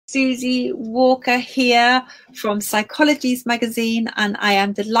Susie Walker here from Psychologies magazine, and I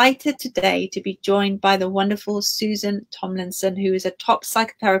am delighted today to be joined by the wonderful Susan Tomlinson, who is a top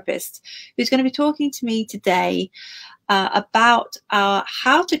psychotherapist, who's going to be talking to me today about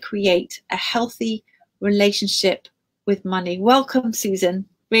how to create a healthy relationship with money. Welcome, Susan.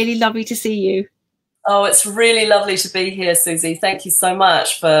 Really lovely to see you. Oh, it's really lovely to be here, Susie. Thank you so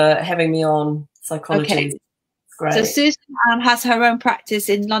much for having me on Psychology. Okay. Great. So Susan has her own practice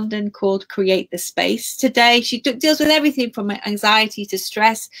in London called Create the Space. Today she deals with everything from anxiety to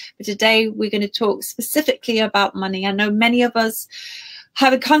stress, but today we're going to talk specifically about money. I know many of us,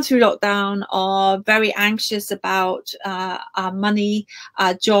 having come through lockdown, are very anxious about our money,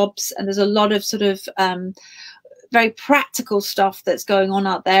 our jobs, and there's a lot of sort of very practical stuff that's going on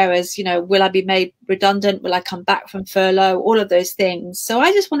out there, as you know, will I be made redundant, will I come back from furlough, all of those things. So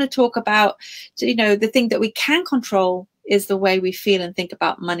I just want to talk about, you know, the thing that we can control is the way we feel and think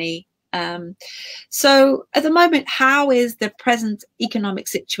about money. So at the moment, how is the present economic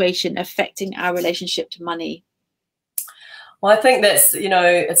situation affecting our relationship to money? Well, I think that's, you know,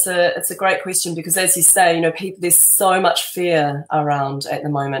 it's a great question, because as you say, you know, there's so much fear around at the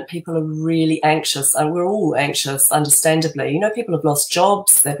moment. People are really anxious, and we're all anxious, understandably. You know, people have lost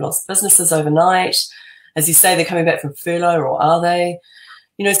jobs, they've lost businesses overnight. As you say, they're coming back from furlough, or are they?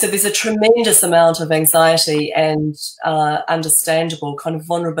 You know, so there's a tremendous amount of anxiety and understandable kind of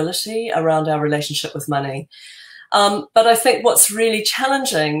vulnerability around our relationship with money. But I think what's really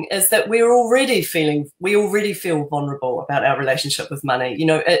challenging is that we already feel vulnerable about our relationship with money. You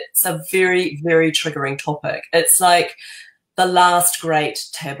know, it's a very, very triggering topic. It's like the last great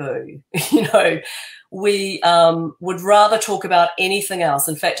taboo. You know, we would rather talk about anything else.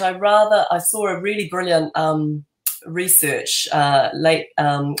 In fact, I saw a really brilliant research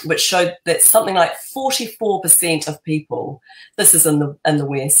which showed that something like 44% of people, this is in the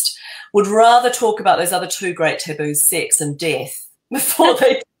West, would rather talk about those other two great taboos, sex and death, before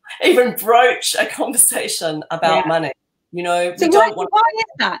they even broach a conversation about money. You know, so why is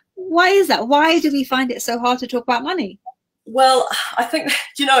that? Why is that? Why do we find it so hard to talk about money? Well, I think,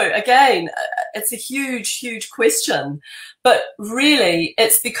 you know, again, it's a huge, huge question, but really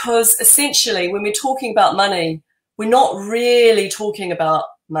it's because essentially when we're talking about money, we're not really talking about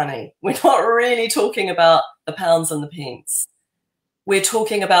money. We're not really talking about the pounds and the pence. We're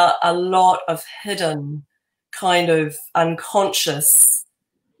talking about a lot of hidden kind of unconscious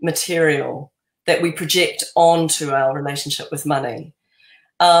material that we project onto our relationship with money.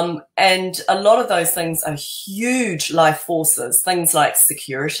 And a lot of those things are huge life forces, things like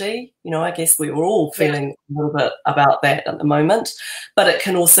security. You know, I guess we were all feeling a little bit about that at the moment, but it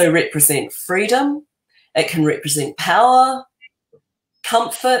can also represent freedom. It can represent power,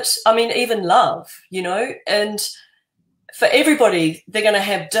 comfort, I mean, even love, you know, and for everybody, they're going to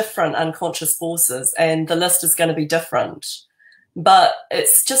have different unconscious forces, and the list is going to be different. But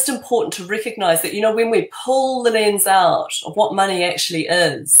it's just important to recognize that, you know, when we pull the lens out of what money actually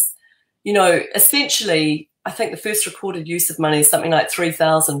is, you know, essentially, I think the first recorded use of money is something like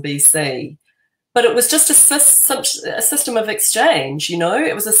 3000 BC. But it was just a system of exchange, you know,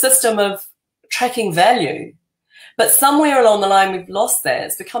 it was a system of tracking value. But somewhere along the line, we've lost that.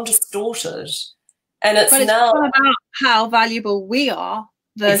 It's become distorted. And it's now not about how valuable we are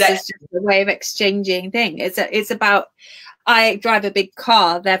versus just a way of exchanging things. It's about, I drive a big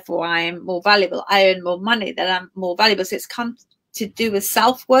car, therefore I am more valuable. I earn more money, then I'm more valuable. So it's come to do with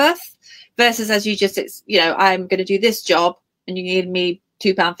self-worth versus, as you just, you know, I'm going to do this job and you give me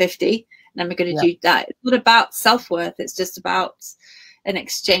 £2.50 and I'm going to do that. It's not about self-worth. It's just about an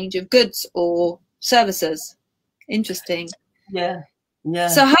exchange of goods or services. Interesting. Yeah. Yeah.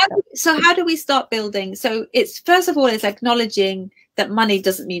 So how do we start building? So it's, first of all, it's acknowledging that money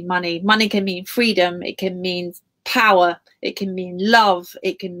doesn't mean money. Money can mean freedom. It can mean power. It can mean love.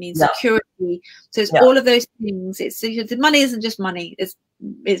 It can mean security. So it's all of those things. The money isn't just money. It's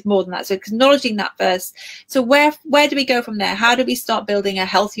more than that. So acknowledging that first. So where do we go from there? How do we start building a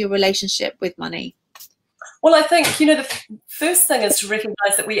healthier relationship with money? Well, I think, you know, the first thing is to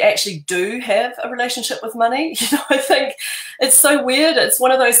recognize that we actually do have a relationship with money. You know, I think it's so weird. It's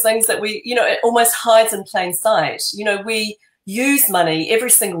one of those things that we, you know, it almost hides in plain sight. You know, we use money every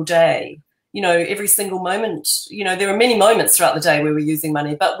single day, you know, every single moment. You know, there are many moments throughout the day where we're using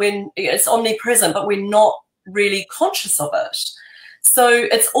money, but when it's omnipresent, but we're not really conscious of it. So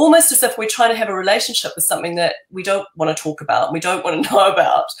it's almost as if we're trying to have a relationship with something that we don't want to talk about, we don't want to know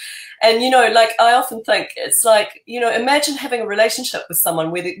about. And, you know, like I often think it's like, you know, imagine having a relationship with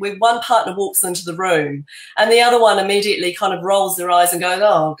someone where one partner walks into the room and the other one immediately kind of rolls their eyes and goes,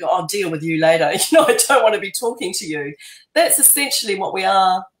 oh, God, I'll deal with you later. You know, I don't want to be talking to you. That's essentially what we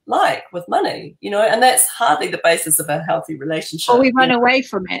are like with money, you know, and that's hardly the basis of a healthy relationship. Or we run away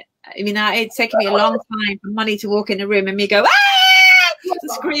from it. I mean, it's taken me a long time for money to walk in the room and me go, ah,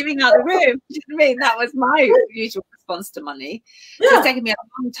 screaming out the room. You know what I mean? That was my usual response to money. Yeah. So it's taken me a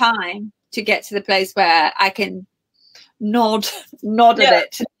long time to get to the place where I can nod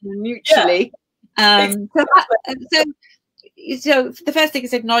at it mutually. Yeah. So the first thing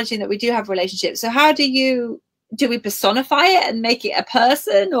is acknowledging that we do have relationships. So how do we personify it and make it a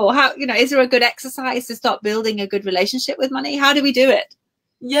person, or how, you know, is there a good exercise to start building a good relationship with money? How do we do it?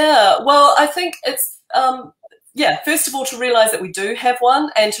 Yeah, well, I think it's, first of all, to realize that we do have one,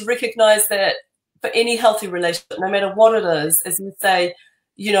 and to recognize that for any healthy relationship, no matter what it is, as you say,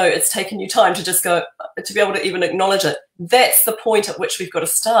 you know, it's taken you time to just go, to be able to even acknowledge it. That's the point at which we've got to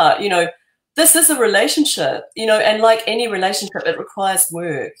start. You know, this is a relationship, you know, and like any relationship, it requires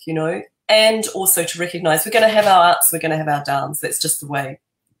work, you know, and also to recognize we're going to have our ups, we're going to have our downs. That's just the way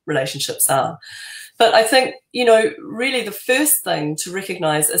relationships are. But I think, you know, really the first thing to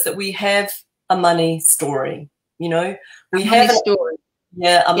recognize is that we have a money story, you know. We have a story.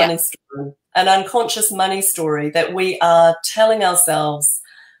 Yeah, a money story, an unconscious money story that we are telling ourselves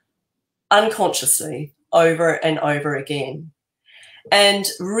unconsciously over and over again. And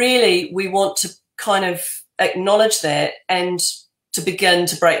really we want to kind of acknowledge that and to begin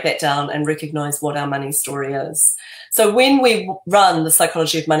to break that down and recognize what our money story is. So when we run the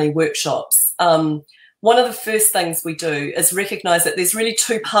Psychology of Money workshops, one of the first things we do is recognize that there's really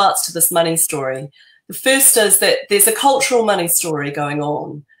two parts to this money story. The first is that there's a cultural money story going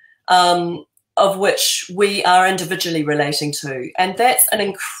on, of which we are individually relating to. And that's an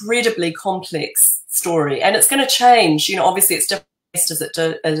incredibly complex story. And it's going to change. You know, obviously it's different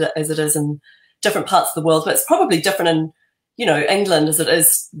as it is in different parts of the world, but it's probably different in, you know, England as it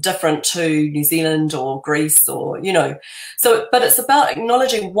is different to New Zealand or Greece, or, you know. So, but it's about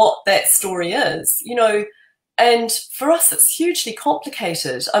acknowledging what that story is, you know. And for us, it's hugely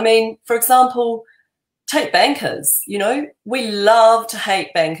complicated. I mean, for example, take bankers, you know. We love to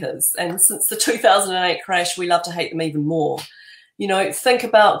hate bankers. And since the 2008 crash, we love to hate them even more. You know, think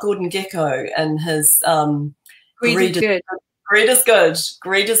about Gordon Gekko and his greed is good. Greed is good.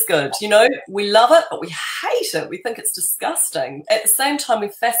 Greed is good. You know, we love it, but we hate it. We think it's disgusting. At the same time, we're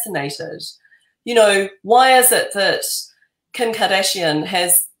fascinated. You know, why is it that Kim Kardashian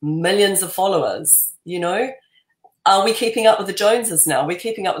has millions of followers? You know, are we keeping up with the Joneses now? We're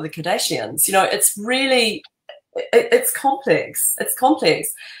keeping up with the Kardashians. You know, it's really, it's complex. It's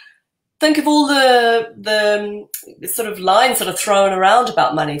complex. Think of all the sort of lines that are thrown around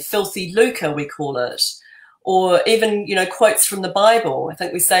about money. Filthy lucre, we call it. Or even, you know, quotes from the Bible. I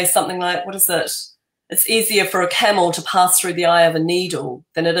think we say something like, what is it? It's easier for a camel to pass through the eye of a needle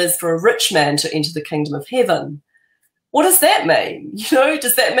than it is for a rich man to enter the kingdom of heaven. What does that mean? You know,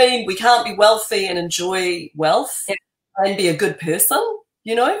 does that mean we can't be wealthy and enjoy wealth and be a good person,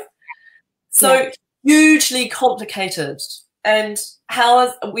 you know? So hugely complicated. And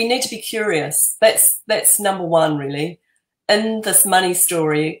we need to be curious. That's number one, really. In this money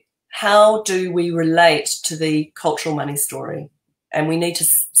story, how do we relate to the cultural money story? And we need to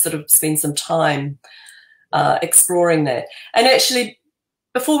sort of spend some time exploring that. And actually,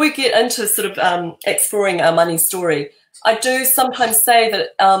 before we get into sort of exploring our money story, I do sometimes say that,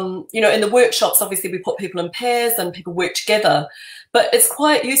 you know, in the workshops, obviously we put people in pairs and people work together, but it's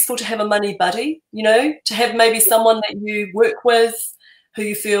quite useful to have a money buddy, you know, to have maybe someone that you work with who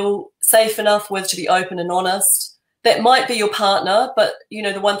you feel safe enough with to be open and honest. That might be your partner, but, you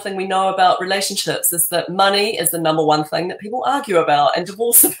know, the one thing we know about relationships is that money is the number one thing that people argue about and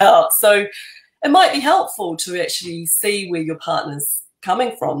divorce about. So it might be helpful to actually see where your partner's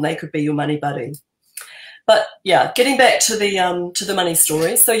coming from. They could be your money buddy. But yeah, getting back to the money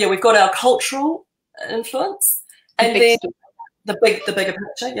story. So yeah, we've got our cultural influence, and then the bigger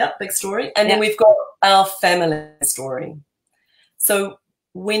picture, big story, and then we've got our family story. So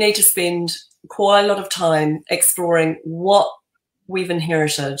we need to spend quite a lot of time exploring what we've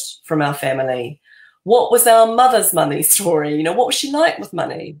inherited from our family. What was our mother's money story? You know, what was she like with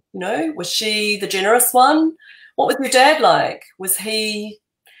money? You know, was she the generous one? What was your dad like? Was he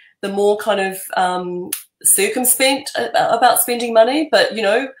the more kind of circumspect about spending money? But, you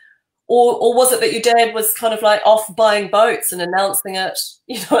know, or was it that your dad was kind of like off buying boats and announcing it,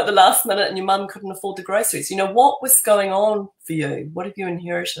 you know, at the last minute, and your mum couldn't afford the groceries? You know, what was going on for you? What have you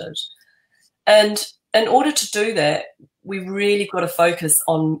inherited? And in order to do that, we really got to focus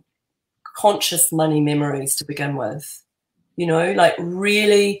on conscious money memories to begin with. You know, like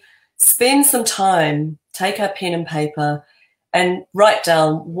really spend some time, take our pen and paper and write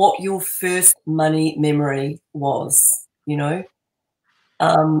down what your first money memory was, you know.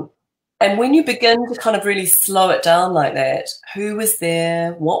 And when you begin to kind of really slow it down like that, who was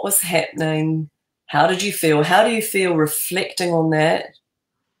there? What was happening? How did you feel? How do you feel reflecting on that?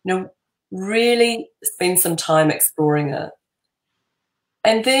 You know, really spend some time exploring it.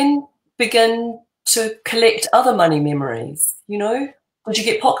 And then begin to collect other money memories. You know, did you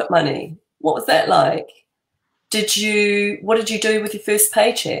get pocket money? What was that like? What did you do with your first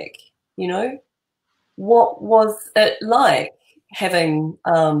paycheck? You know, what was it like having,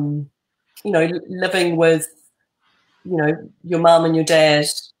 you know, living with, you know, your mum and your dad?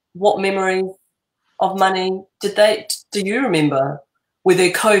 What memories of money do you remember? Were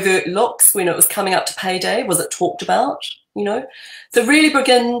there covert looks when it was coming up to payday? Was it talked about? You know, so really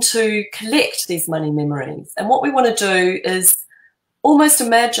begin to collect these money memories. And what we want to do is almost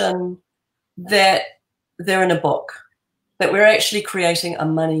imagine that they're in a book, that we're actually creating a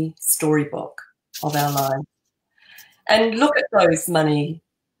money storybook of our lives. And look at those money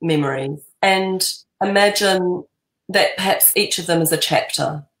memories and imagine that perhaps each of them is a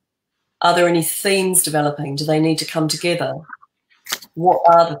chapter. Are there any themes developing? Do they need to come together? What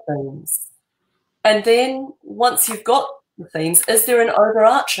are the themes? And then once you've got the themes, is there an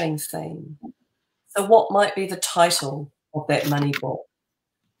overarching theme? So what might be the title of that money book?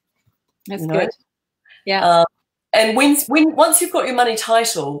 That's good. Yeah. And once you've got your money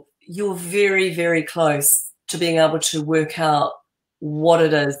title, you're very, very close to being able to work out what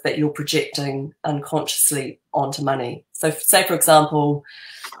it is that you're projecting unconsciously onto money. So say, for example,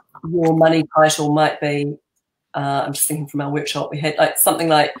 your money title might be, I'm just thinking from our workshop, we had like something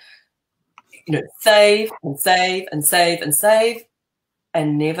like, you know, save and save and save and save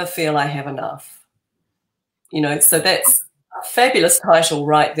and never feel I have enough. You know, so that's a fabulous title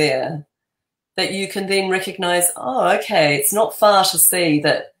right there that you can then recognize, oh, okay, it's not far to see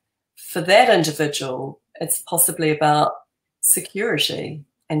that for that individual, it's possibly about security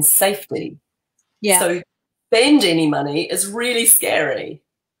and safety. Yeah. So spend any money is really scary.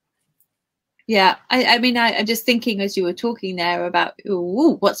 Yeah, I mean, I'm just thinking as you were talking there about,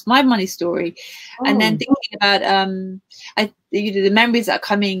 ooh, what's my money story? Oh. And then thinking about, you know, the memories that are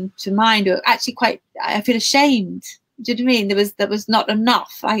coming to mind are actually quite, I feel ashamed. Do you know what I mean? There was not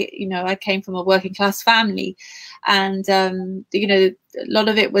enough. I came from a working class family, and you know, a lot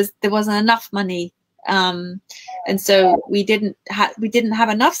of it was there wasn't enough money, and so we didn't have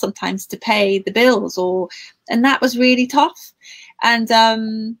enough sometimes to pay the bills, and that was really tough. And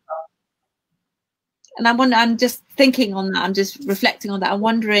I'm just thinking on that. I'm just reflecting on that. I'm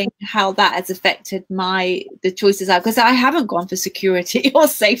wondering how that has affected the choices because I haven't gone for security or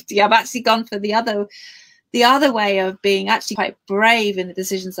safety. I've actually gone for the other way of being actually quite brave in the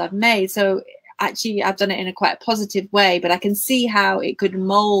decisions I've made. So actually I've done it in a quite positive way, but I can see how it could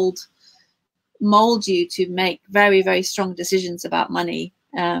mold you to make very, very strong decisions about money.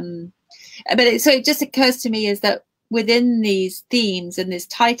 So it just occurs to me is that within these themes and this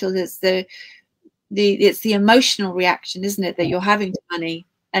title, it's the emotional reaction, isn't it, that you're having to money?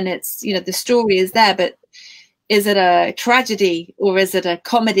 And it's, you know, the story is there, but is it a tragedy or is it a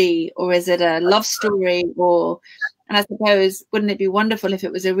comedy or is it a love story? And I suppose, wouldn't it be wonderful if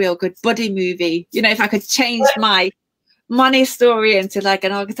it was a real good buddy movie? You know, if I could change my money story into like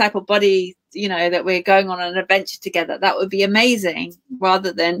an archetypal buddy, you know, that we're going on an adventure together, that would be amazing,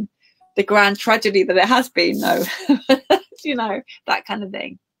 rather than the grand tragedy that it has been, though. You know, that kind of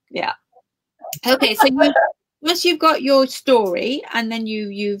thing. Yeah. Okay, so once you've got your story and then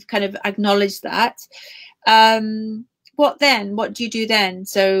you've kind of acknowledged that, what then? What do you do then?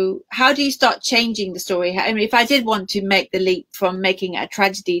 So how do you start changing the story? I mean, if I did want to make the leap from making a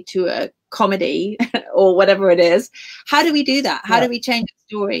tragedy to a comedy or whatever it is, how do we do that? How do we change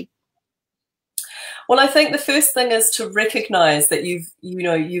the story? Well, I think the first thing is to recognize that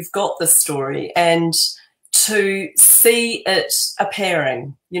you've got this story and to see it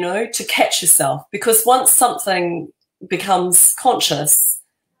appearing, you know, to catch yourself. Because once something becomes conscious,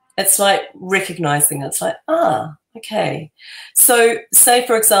 it's like recognizing it. It's like, okay. So say,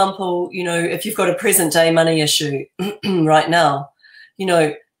 for example, you know, if you've got a present day money issue right now, you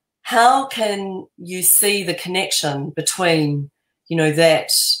know, how can you see the connection between, you know,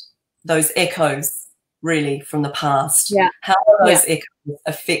 those echoes really from the past? Yeah. How are those echoes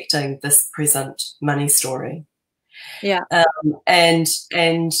affecting this present money story? Yeah. And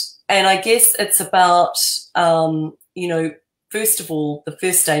I guess it's about, you know, first of all, the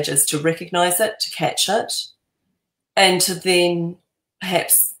first stage is to recognize it, to catch it, and to then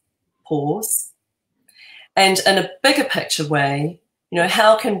perhaps pause. And in a bigger picture way, you know,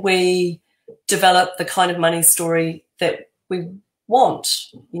 how can we develop the kind of money story that we want,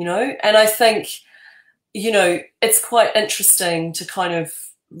 you know? And I think you know, it's quite interesting to kind of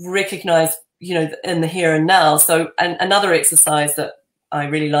recognize, you know, in the here and now. So another exercise that I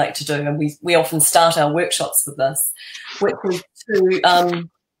really like to do, and we often start our workshops with this, which is to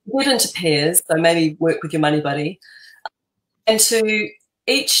get into pairs, so maybe work with your money buddy, and to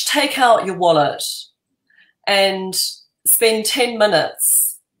each take out your wallet and spend 10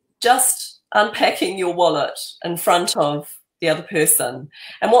 minutes just unpacking your wallet in front of the other person.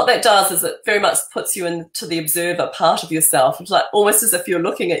 And what that does is it very much puts you into the observer part of yourself. It's like almost as if you're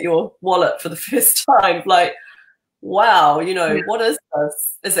looking at your wallet for the first time, like, wow, you know, what is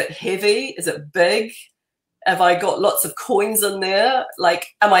this? Is it heavy? Is it big? Have I got lots of coins in there?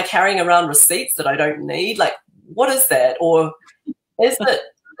 Like, am I carrying around receipts that I don't need? Like, what is that? Or is it,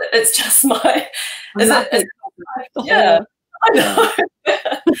 it's just my, yeah, I know.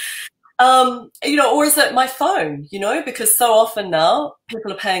 You know, or is it my phone, you know, because so often now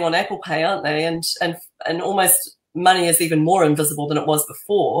people are paying on Apple Pay, aren't they? And almost money is even more invisible than it was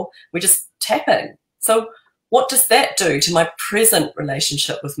before. We're just tapping. So what does that do to my present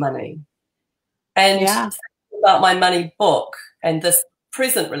relationship with money? And about my money book and this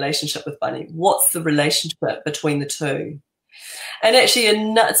present relationship with money, what's the relationship between the two? And actually,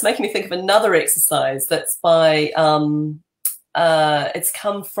 it's making me think of another exercise that's by, it's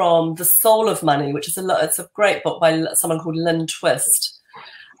come from The Soul of Money, which is it's a great book by someone called Lynn Twist.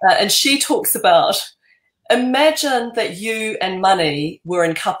 And she talks about, imagine that you and money were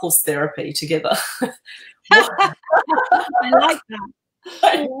in couples therapy together. I like that.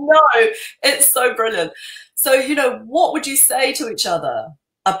 I know, it's so brilliant. So, you know, what would you say to each other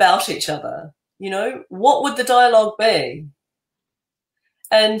about each other? You know, what would the dialogue be?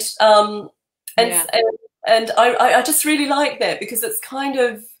 And I just really like that, because it's kind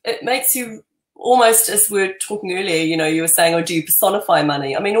of, it makes you almost, as we were talking earlier, you know, you were saying, oh, do you personify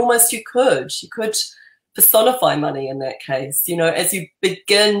money? I mean, almost you could personify money in that case, you know, as you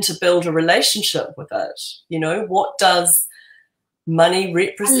begin to build a relationship with it. You know, what does money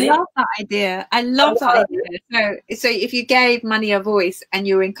represent? I love that idea. I love that idea. So if you gave money a voice and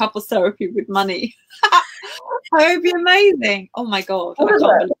you were in couples therapy with money, that would be amazing. Oh my God.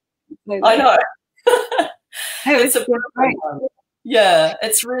 I know. It's a great one. Yeah,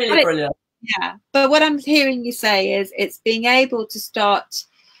 it's really brilliant. Yeah. But what I'm hearing you say is it's being able to start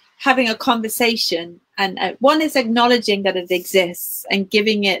having a conversation, and one is acknowledging that it exists and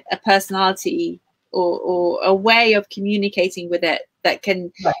giving it a personality or a way of communicating with it that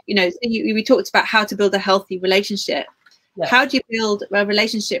can, you know, we talked about how to build a healthy relationship. Yeah. How do you build a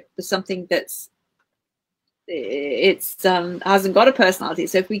relationship with something that's hasn't got a personality?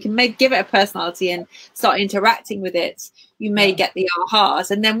 So if we can give it a personality and start interacting with it, you may get the ahas.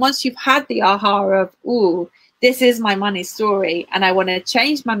 And then once you've had the aha of, ooh, this is my money story and I want to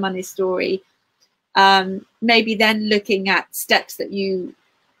change my money story, maybe then looking at steps that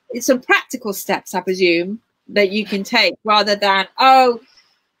some practical steps, I presume, that you can take, rather than, oh,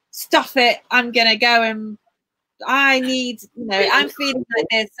 stuff it, I'm gonna go and I need, you know, I'm feeling like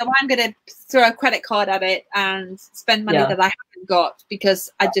this, so I'm gonna throw a credit card at it and spend money that I haven't got because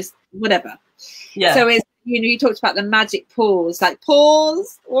I just whatever. Yeah. So it's, you know, you talked about the magic pause, like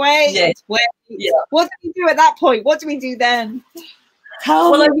pause, wait, wait. Yeah. What do we do at that point? What do we do then?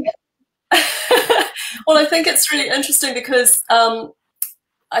 Well, I think it's really interesting because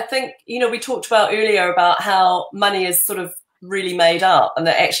I think, you know, we talked about earlier about how money is sort of really made up, and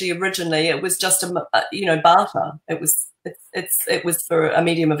that actually originally it was just you know, barter. It was for a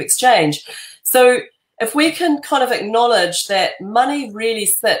medium of exchange. So if we can kind of acknowledge that money really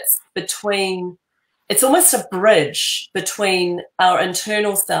sits between, it's almost a bridge between our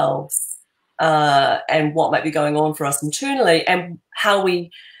internal selves and what might be going on for us internally, and how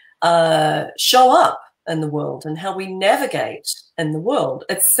we show up in the world and how we navigate in the world.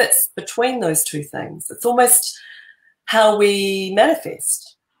 It sits between those two things. It's almost how we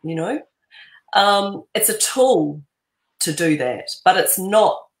manifest, you know. It's a tool to do that, but it's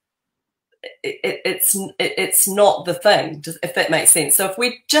not. It's not the thing, if that makes sense. So if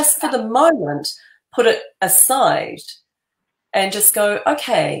we just for the moment put it aside and just go,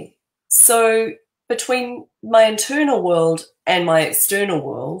 okay, so between my internal world and my external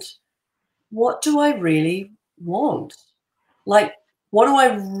world, what do I really want? Like, what do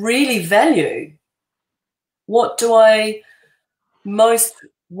I really value? What do I most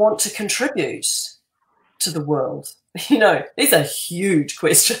want to contribute to the world? You know, these are huge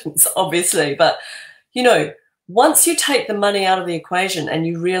questions, obviously, but, you know, once you take the money out of the equation and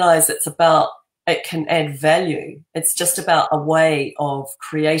you realize it can add value, it's just about a way of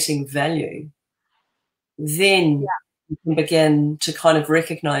creating value, then you can begin to kind of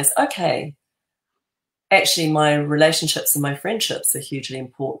recognize, okay, actually my relationships and my friendships are hugely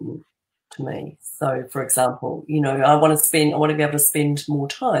important to me. So, for example, you know, I want to be able to spend more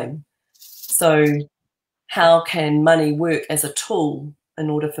time. So how can money work as a tool in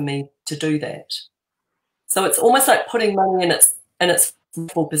order for me to do that? So it's almost like putting money in its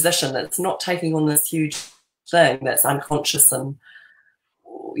full position. It's not taking on this huge thing that's unconscious and,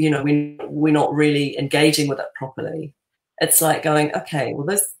 you know, we're not really engaging with it properly. It's like going, okay, well,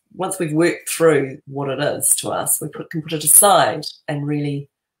 this, once we've worked through what it is to us, can put it aside and really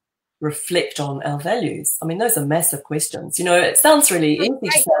reflect on our values. I mean, those are massive questions. You know, it sounds really easy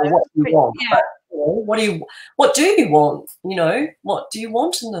to say what do you want, but you know, what do you want? You know, what do you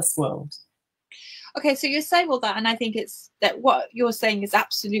want in this world? Okay, so you're saying all that, and I think it's that what you're saying is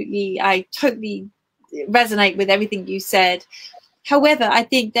absolutely, I totally resonate with everything you said. However, I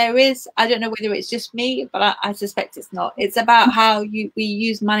think there is, I don't know whether it's just me, but I suspect it's not. It's about how we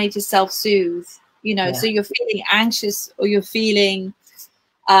use money to self-soothe, you know, so you're feeling anxious or you're feeling,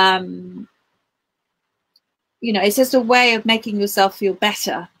 you know, it's just a way of making yourself feel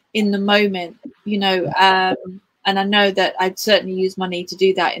better in the moment, you know, and I know that I'd certainly used money to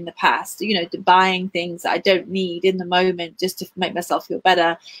do that in the past, you know, to buying things that I don't need in the moment just to make myself feel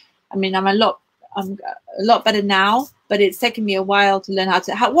better. I mean, I'm a lot better now, but it's taken me a while to learn how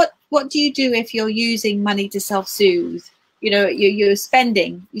to, what do you do if you're using money to self-soothe? You know, you're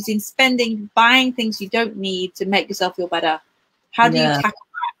using spending, buying things you don't need to make yourself feel better. How do you tackle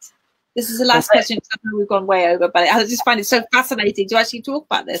that? This is the last question, because I know we've gone way over, but I just find it so fascinating to actually talk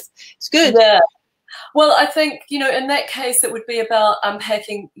about this. It's good. Yeah. Well, I think, you know, in that case, it would be about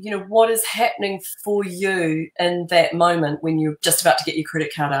unpacking, you know, what is happening for you in that moment when you're just about to get your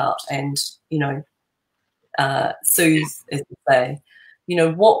credit card out and, you know, soothe, as you say. You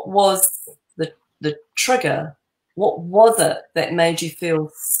know, what was the trigger? What was it that made you feel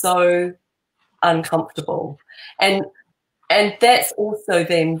so uncomfortable? And that's also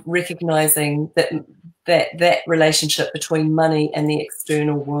then recognizing that relationship between money and the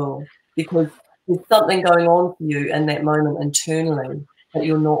external world, because there's something going on for you in that moment internally that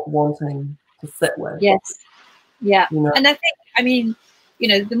you're not wanting to sit with. Yes. Yeah. You know? And I think, I mean, you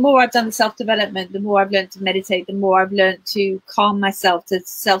know, the more I've done self-development, the more I've learned to meditate, the more I've learned to calm myself, to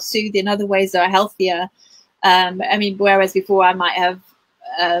self-soothe in other ways that are healthier. I mean, whereas before I might have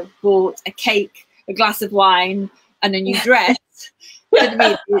bought a cake, a glass of wine, and a new dress. For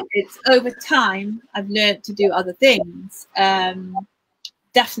me, it's over time I've learned to do other things.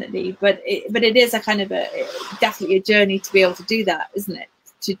 Definitely, but it is a kind of definitely a journey to be able to do that, isn't it?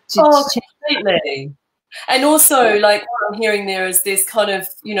 Completely. And also, like what I'm hearing there is there's kind of,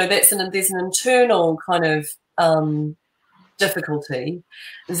 you know, there's an internal kind of difficulty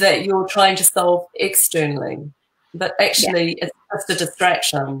that you're trying to solve externally, but actually it's just a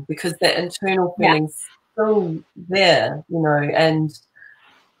distraction, because that internal feeling's still there, you know, and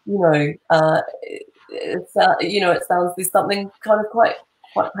you know, it sounds there's something kind of quite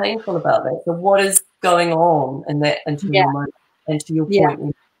painful about that. So what is going on in that internal moment? And to your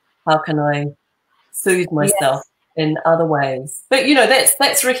point, how can I soothe myself in other ways? But you know,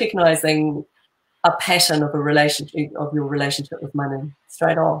 that's recognizing a pattern of your relationship with money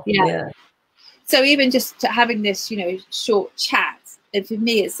straight off. So even just having this, you know, short chat, and for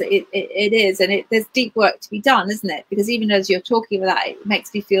me it is, and there's deep work to be done, isn't it? Because even as you're talking about that, it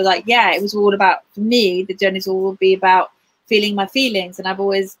makes me feel like it was all about, for me, the journey's all will be about feeling my feelings, and I've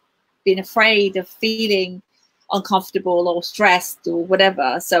always been afraid of feeling uncomfortable or stressed or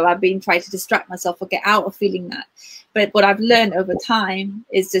whatever, so I've been trying to distract myself or get out of feeling that. But what I've learned over time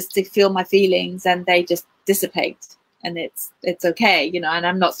is just to feel my feelings, and they just dissipate, and it's okay, you know, and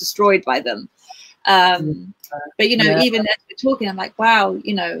I'm not destroyed by them. But you know, even as we're talking, I'm like, wow,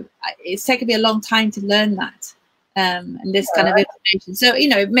 you know, it's taken me a long time to learn that, and this kind of information. So you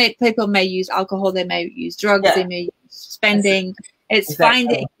know, people may use alcohol, they may use drugs, they may use spending. It's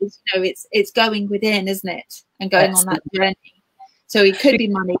finding, you know, it's going within, isn't it, and going on that journey. So it could be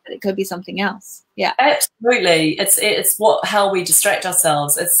money, but it could be something else. Yeah, absolutely. It's how we distract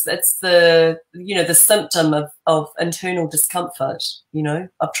ourselves. It's the, you know, the symptom of internal discomfort, you know,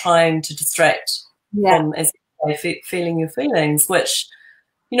 of trying to distract from, as you say, feeling your feelings, which,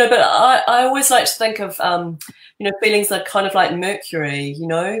 you know, but I always like to think of, you know, feelings are kind of like mercury, you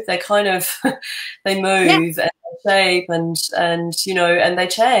know, they kind of, they move and they shape and, you know, and they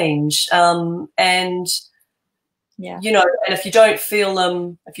change. And, you know, and if you don't feel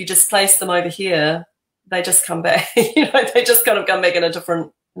them, if you just place them over here, they just come back, you know, they just kind of come back in a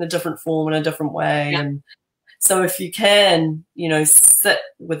different form, in a different way. And so if you can, you know, sit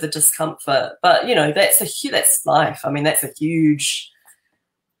with the discomfort, but, you know, that's life. I mean, that's a huge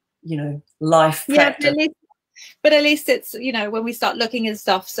you know, life practice. But at least it's, you know, when we start looking at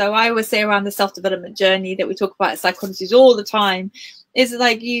stuff. So I always say around the self-development journey that we talk about psychologists all the time, is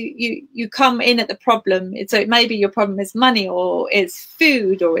like you come in at the problem. So maybe your problem is money, or it's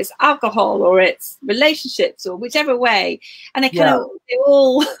food, or it's alcohol, or it's relationships, or whichever way, and they kind of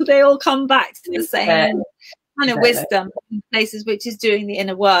they all come back to the same kind of wisdom in places, which is doing the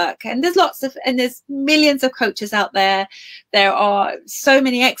inner work. And there's millions of coaches out there. There are so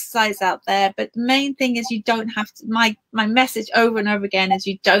many exercises out there, but the main thing is you don't have to, my message over and over again is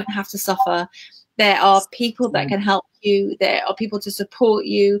you don't have to suffer. There are people that can help you. There are people to support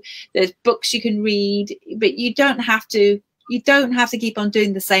you. There's books you can read, but you don't have to keep on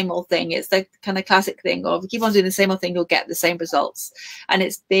doing the same old thing. It's the kind of classic thing of keep on doing the same old thing, you'll get the same results. And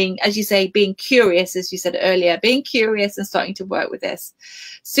it's being, as you say, being curious, as you said earlier, being curious and starting to work with this.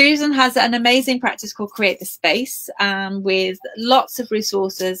 Susan has an amazing practice called Create the Space, with lots of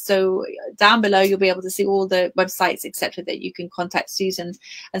resources. So down below, you'll be able to see all the websites, etc., that you can contact Susan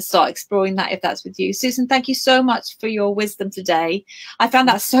and start exploring that if that's with you. Susan, thank you so much for your wisdom today. I found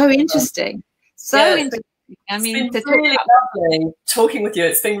that so interesting. Interesting. I mean, it's been really lovely talking with you.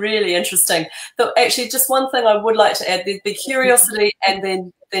 It's been really interesting. But actually, just one thing I would like to add: the curiosity,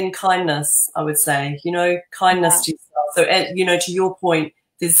 and then kindness. I would say, you know, kindness to yourself. So, you know, to your point,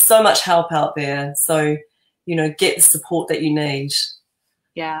 there's so much help out there. So, you know, get the support that you need.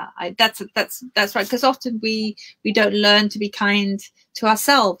 Yeah, that's right. Because often we don't learn to be kind to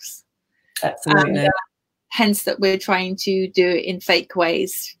ourselves. Absolutely. And, hence, that we're trying to do it in fake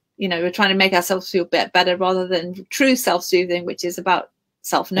ways. You know, we're trying to make ourselves feel better rather than true self-soothing, which is about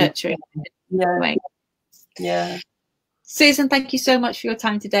self-nurturing. Yeah. Susan, thank you so much for your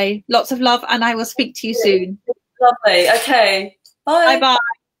time today. Lots of love, and I will speak to you soon. Lovely. Okay. Bye. Bye-bye.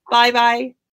 Bye-bye.